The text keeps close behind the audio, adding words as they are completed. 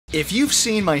If you've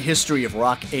seen my History of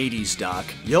Rock 80s doc,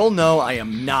 you'll know I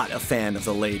am not a fan of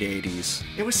the late 80s.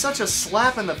 It was such a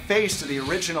slap in the face to the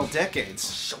original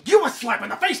decades. You a slap in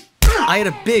the face! I had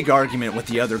a big argument with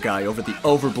the other guy over the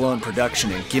overblown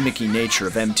production and gimmicky nature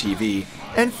of MTV,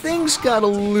 and things got a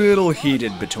little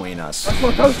heated between us.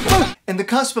 In the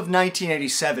cusp of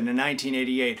 1987 and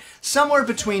 1988, somewhere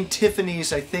between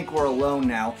Tiffany's I Think We're Alone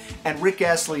Now and Rick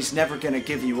Astley's Never Gonna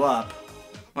Give You Up,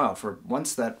 well, for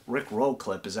once that Rick Roll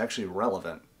clip is actually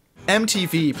relevant,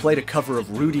 MTV played a cover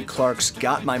of Rudy Clark's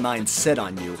Got My Mind Set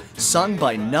on You, sung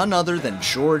by none other than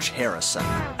George Harrison.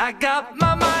 I got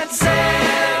my mind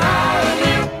set on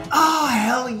you. Oh,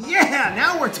 hell yeah!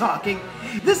 Now we're talking!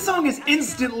 This song is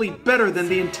instantly better than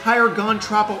the entire Gone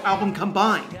Troppo album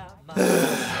combined.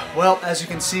 Well, as you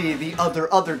can see, the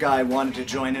other guy wanted to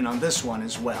join in on this one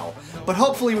as well. But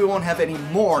hopefully we won't have any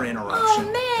more interruption.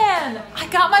 Oh man! I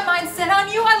got my mind set on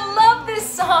you! I love this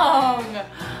song!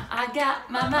 I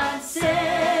got my mind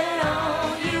set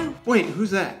on you. Wait,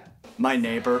 who's that? My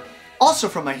neighbor. Also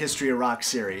from my History of Rock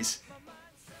series.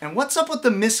 And what's up with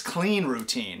the Miss Clean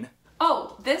routine?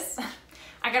 Oh, this?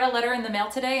 I got a letter in the mail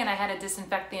today and I had to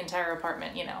disinfect the entire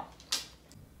apartment, you know.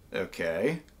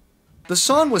 Okay. The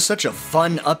song was such a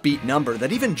fun, upbeat number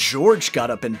that even George got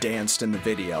up and danced in the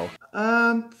video.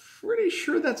 Pretty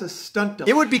sure that's a stunt double.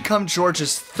 It would become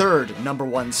George's third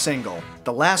 #1 single,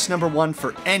 the last #1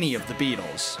 for any of the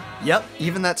Beatles. Yep,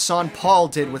 even that song Paul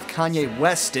did with Kanye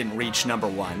West didn't reach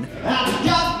 #1. I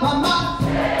got my mind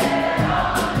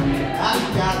I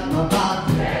got my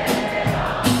mind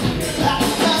I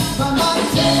got my mind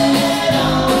set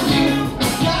on you. I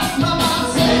got my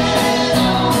mind set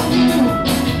on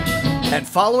you. And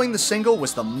following the single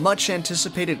was the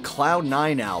much-anticipated Cloud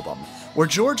 9 album, where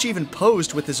George even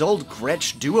posed with his old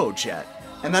Gretsch duo jet.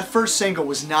 And that first single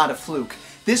was not a fluke.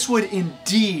 This would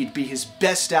indeed be his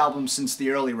best album since the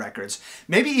early records.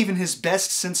 Maybe even his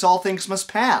best since All Things Must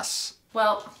Pass.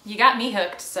 Well, you got me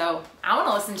hooked, so I want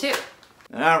to listen too.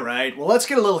 Alright, well let's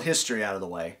get a little history out of the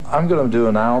way. I'm going to do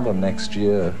an album next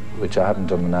year, which I haven't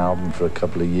done an album for a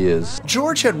couple of years.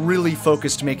 George had really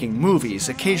focused making movies,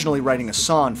 occasionally writing a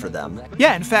song for them.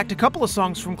 Yeah, in fact, a couple of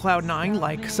songs from Cloud 9,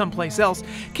 like Someplace Else,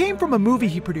 came from a movie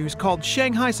he produced called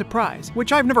Shanghai Surprise,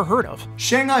 which I've never heard of.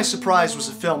 Shanghai Surprise was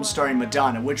a film starring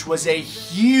Madonna, which was a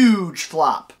huge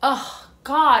flop. Ugh,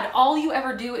 God, all you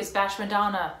ever do is bash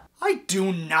Madonna. I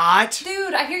do not!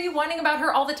 Dude, I hear you whining about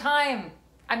her all the time.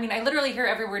 I mean, I literally hear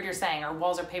every word you're saying. Our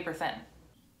walls are paper thin.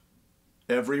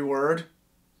 Every word?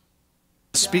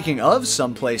 Speaking of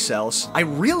Someplace Else, I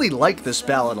really like this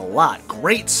ballad a lot.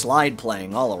 Great slide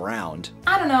playing all around.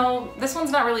 I don't know. This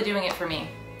one's not really doing it for me.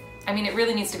 I mean, it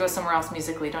really needs to go somewhere else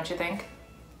musically, don't you think?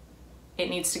 It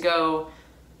needs to go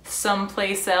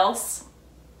someplace else.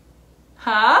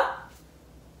 Huh?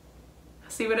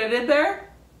 See what I did there?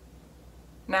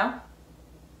 No?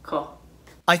 Cool.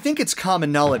 I think it's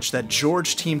common knowledge that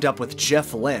George teamed up with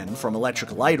Jeff Lynne from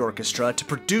Electric Light Orchestra to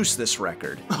produce this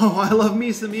record. Oh, I love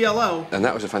me some ELO. And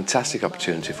that was a fantastic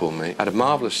opportunity for me. I had a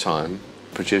marvellous time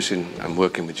producing and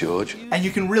working with George. And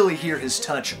you can really hear his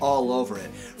touch all over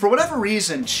it. For whatever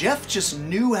reason, Jeff just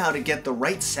knew how to get the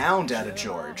right sound out of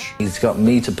George. He's got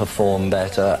me to perform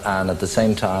better, and at the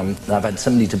same time, I've had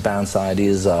somebody to bounce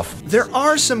ideas off. There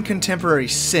are some contemporary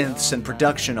synths and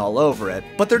production all over it,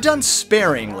 but they're done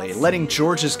sparingly, letting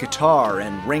George's guitar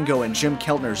and Ringo and Jim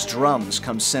Keltner's drums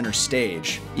come center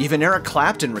stage. Even Eric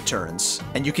Clapton returns,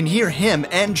 and you can hear him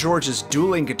and George's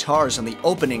dueling guitars on the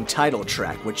opening title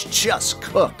track, which just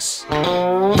cooks.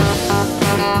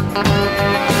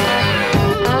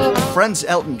 Friends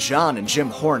Elton John and Jim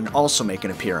Horton also make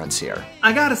an appearance here.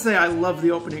 I gotta say, I love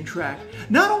the opening track.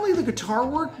 Not only the guitar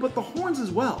work, but the horns as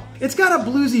well. It's got a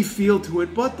bluesy feel to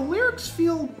it, but the lyrics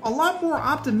feel a lot more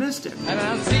optimistic. And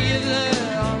I'll see you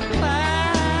there on the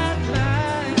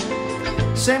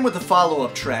line. Same with the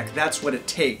follow-up track, That's What It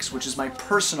Takes, which is my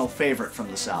personal favorite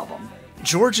from this album.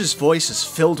 George's voice is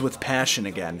filled with passion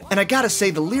again, and I gotta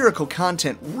say the lyrical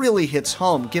content really hits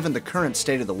home given the current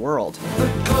state of the world. The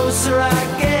closer I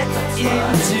get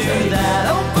into that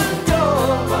open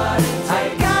door,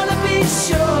 I gotta be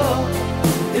sure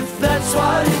if that's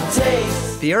what it takes.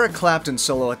 The Eric Clapton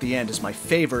solo at the end is my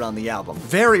favorite on the album,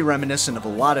 very reminiscent of a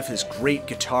lot of his great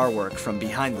guitar work from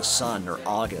Behind the Sun or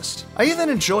August. I even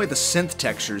enjoy the synth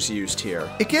textures used here.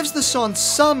 It gives the song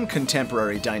some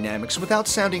contemporary dynamics without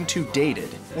sounding too dated.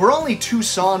 We're only 2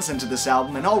 songs into this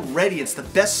album and already it's the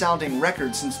best sounding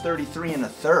record since 33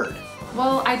 1/3.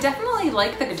 Well, I definitely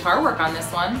like the guitar work on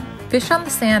this one. Fish on the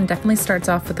Sand definitely starts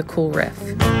off with a cool riff.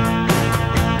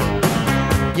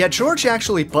 Yeah, George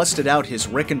actually busted out his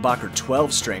Rickenbacker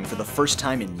 12-string for the first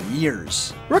time in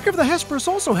years. Wreck of the Hesperus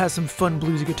also has some fun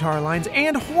bluesy guitar lines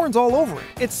and horns all over it.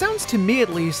 It sounds to me, at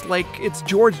least, like it's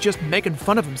George just making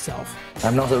fun of himself.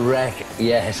 I'm not a wreck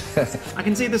yet. I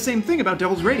can say the same thing about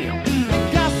Devil's Radio.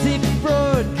 Gossip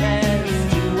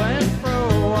broadcast to and fro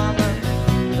on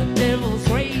the Devil's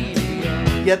Radio.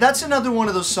 Yeah, that's another one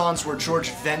of those songs where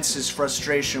George vents his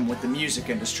frustration with the music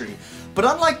industry. But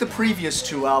unlike the previous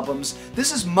two albums,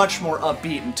 this is much more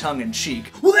upbeat and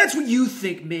tongue-in-cheek. Well, that's what you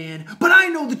think, man, but I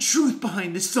know the truth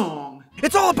behind this song.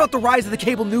 It's all about the rise of the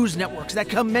cable news networks that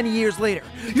come many years later.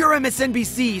 Your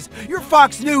MSNBCs, your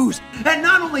Fox News. And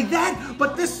not only that,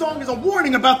 but this song is a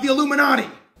warning about the Illuminati.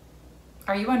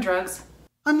 Are you on drugs?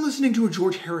 I'm listening to a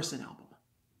George Harrison album.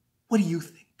 What do you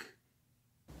think?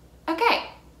 Okay.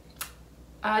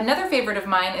 Another favorite of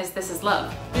mine is This Is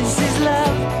Love. This is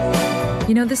love.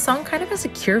 You know, this song kind of has a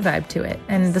Cure vibe to it,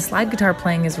 and the slide guitar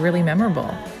playing is really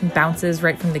memorable. It bounces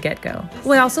right from the get-go.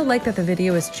 Well, I also like that the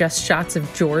video is just shots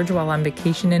of George while on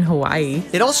vacation in Hawaii.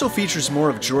 It also features more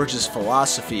of George's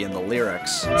philosophy in the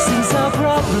lyrics. Since our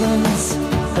problems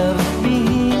have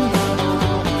been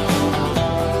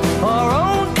our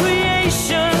own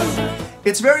creation.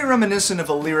 It's very reminiscent of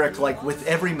a lyric like, "With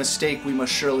every mistake we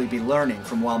must surely be learning,"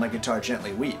 from While My Guitar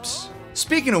Gently Weeps.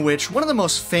 Speaking of which, one of the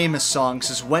most famous songs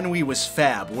is When We Was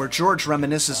Fab, where George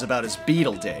reminisces about his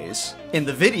Beatle days. In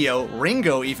the video,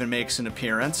 Ringo even makes an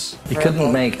appearance. You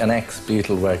couldn't make an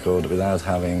ex-Beatle record without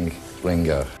having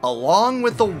Ringo. Along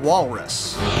with the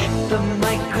Walrus. The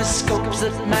microscopes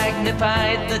that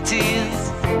magnified the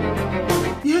tears.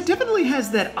 Yeah, it definitely has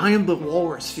that I Am the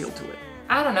Walrus feel to it.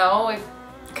 I don't know, it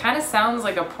kind of sounds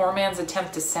like a poor man's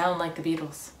attempt to sound like the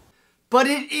Beatles. But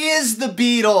it is the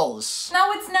Beatles!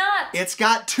 No, it's not! It's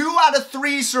got 2 out of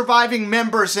 3 surviving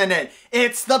members in it!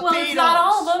 It's the Beatles! Well, it's not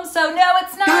all of them, so no,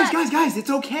 it's not! Guys, it's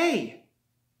okay.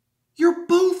 You're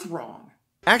both wrong.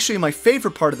 Actually, my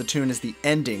favorite part of the tune is the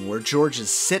ending, where George's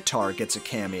sitar gets a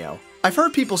cameo. I've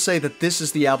heard people say that this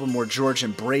is the album where George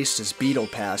embraced his Beatle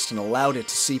past and allowed it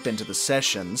to seep into the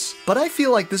sessions, but I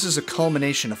feel like this is a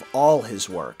culmination of all his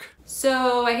work.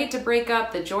 So, I hate to break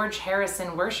up the George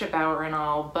Harrison worship hour and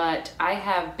all, but I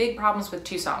have big problems with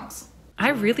 2 songs. I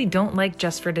really don't like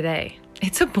Just for Today.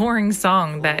 It's a boring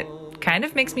song that kind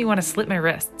of makes me want to slit my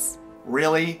wrists.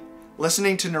 Really?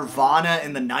 Listening to Nirvana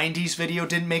in the 90s video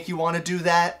didn't make you want to do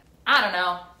that? I don't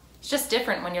know. It's just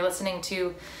different when you're listening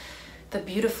to the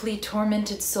beautifully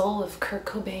tormented soul of Kurt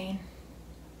Cobain.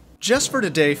 Just for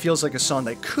Today feels like a song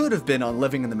that could have been on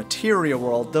Living in the Materia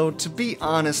World, though to be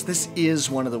honest, this is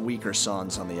one of the weaker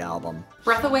songs on the album.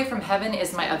 Breath Away from Heaven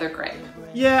is my other gripe.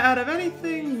 Yeah, out of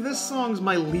anything, this song's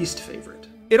my least favorite.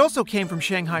 It also came from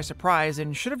Shanghai Surprise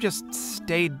and should have just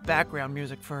stayed background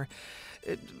music for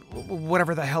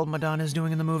whatever the hell Madonna's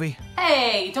doing in the movie.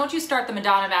 Hey, don't you start the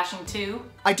Madonna bashing too.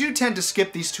 I do tend to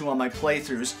skip these 2 on my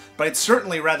playthroughs, but I'd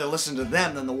certainly rather listen to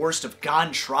them than the worst of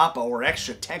Gon Troppo or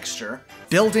Extra Texture.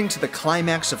 Building to the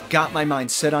climax of Got My Mind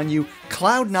Set on You,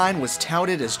 Cloud 9 was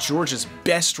touted as George's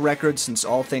best record since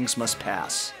All Things Must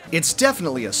Pass. It's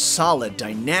definitely a solid,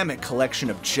 dynamic collection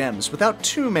of gems without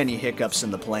too many hiccups in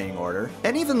the playing order,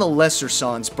 and even the lesser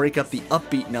songs break up the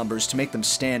upbeat numbers to make them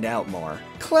stand out more.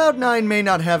 Cloud 9 may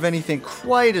not have anything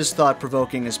quite as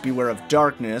thought-provoking as Beware of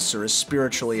Darkness or as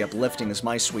spiritually uplifting as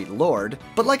My Sweet Lord,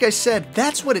 but like I said,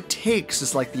 that's what it takes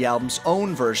as like the album's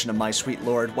own version of My Sweet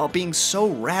Lord while being so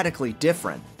radically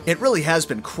different. It really has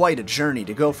been quite a journey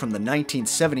to go from the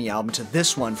 1970 album to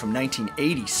this one from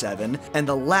 1987, and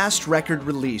the last record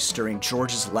released during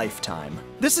George's lifetime.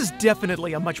 This is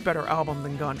definitely a much better album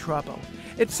than Gon Troppo.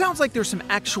 It sounds like there's some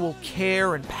actual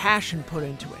care and passion put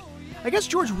into it. I guess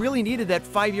George really needed that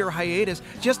 5-year hiatus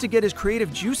just to get his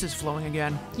creative juices flowing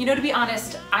again. You know, to be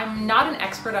honest, I'm not an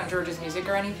expert on George's music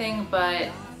or anything, but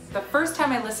the first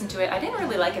time I listened to it, I didn't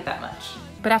really like it that much.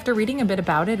 But after reading a bit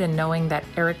about it and knowing that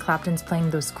Eric Clapton's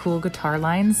playing those cool guitar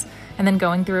lines, and then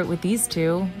going through it with these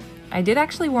 2, I did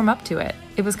actually warm up to it.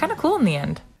 It was kind of cool in the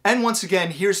end. And once again,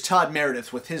 here's Todd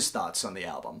Meredith with his thoughts on the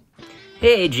album.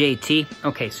 Hey, JT.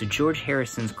 Okay, so George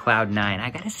Harrison's Cloud 9.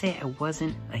 I gotta say, I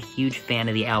wasn't a huge fan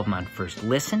of the album on first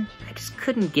listen. I just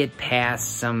couldn't get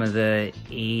past some of the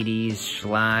 80s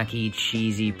schlocky,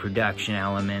 cheesy production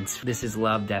elements. This Is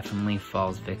Love definitely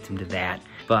falls victim to that.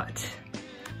 But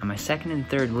on my second and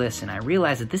third listen, I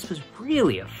realized that this was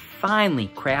really a finely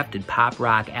crafted pop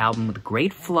rock album with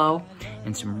great flow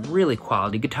and some really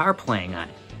quality guitar playing on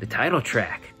it. The title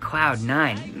track, Cloud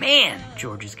 9, man,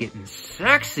 George is getting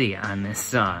sexy on this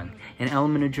song. an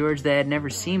element of George that I had never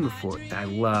seen before. I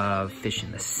love Fish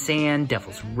in the Sand,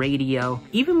 Devil's Radio.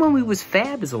 Even When We Was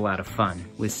Fab is a lot of fun,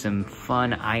 with some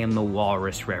fun I Am the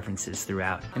Walrus references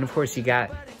throughout. And of course you got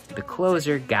the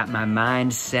closer, Got My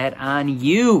Mind Set on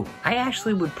You. I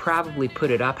actually would probably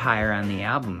put it up higher on the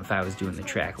album if I was doing the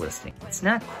track listing. It's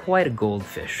not quite a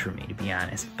goldfish for me, to be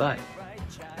honest, but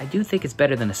I do think it's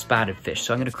better than a spotted fish,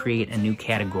 so I'm gonna create a new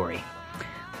category.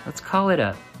 Let's call it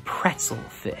a pretzel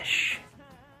fish.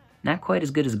 Not quite as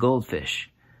good as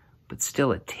goldfish, but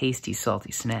still a tasty,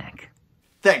 salty snack.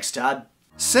 Thanks, Todd.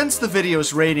 Since the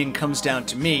video's rating comes down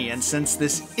to me, and since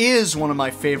this is one of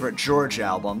my favorite George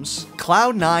albums,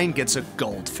 Cloud 9 gets a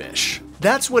goldfish.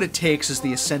 That's what it takes as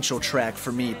the essential track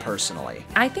for me personally.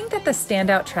 I think that the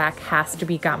standout track has to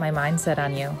be Got My Mind Set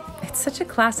on You. It's such a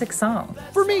classic song.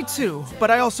 For me too, but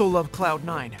I also love Cloud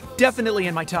 9. Definitely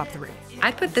in my top 3.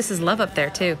 I'd put This Is Love up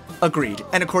there too. Agreed.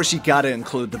 And of course you gotta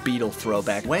include the Beatle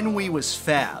throwback, When We Was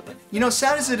Fab. You know,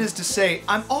 sad as it is to say,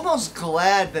 I'm almost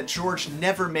glad that George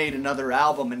never made another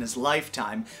album in his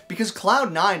lifetime, because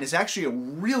Cloud 9 is actually a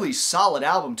really solid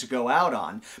album to go out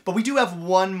on. But we do have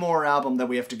one more album that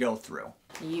we have to go through.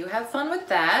 You have fun with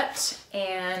that,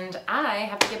 and I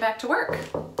have to get back to work.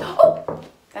 Oh,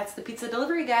 that's the pizza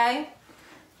delivery guy.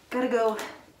 Gotta go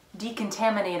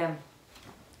decontaminate him.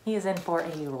 He is in for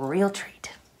a real treat.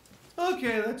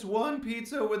 Okay, that's one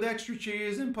pizza with extra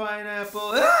cheese and pineapple.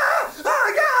 Ah! Oh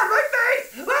my god, my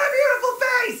face!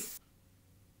 My beautiful face!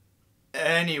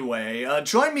 Anyway,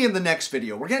 join me in the next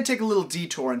video. We're gonna take a little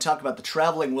detour and talk about the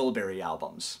Traveling Wilbury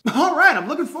albums. Alright, I'm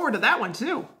looking forward to that one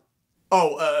too.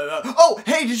 Oh,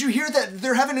 hey, did you hear that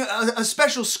they're having a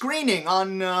special screening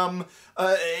on,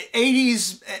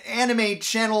 80s Anime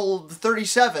Channel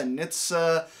 37? It's,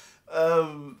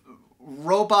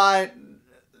 Robot,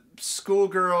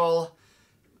 Schoolgirl,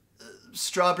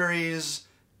 Strawberries,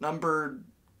 number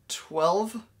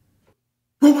 12?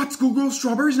 Robot, Schoolgirl,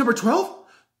 Strawberries, number 12?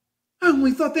 I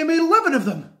only thought they made 11 of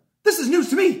them. This is news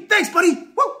to me. Thanks, buddy.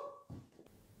 Woo!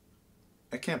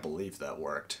 I can't believe that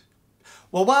worked.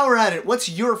 Well, while we're at it, what's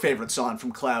your favorite song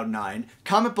from Cloud 9?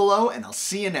 Comment below, and I'll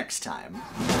see you next time.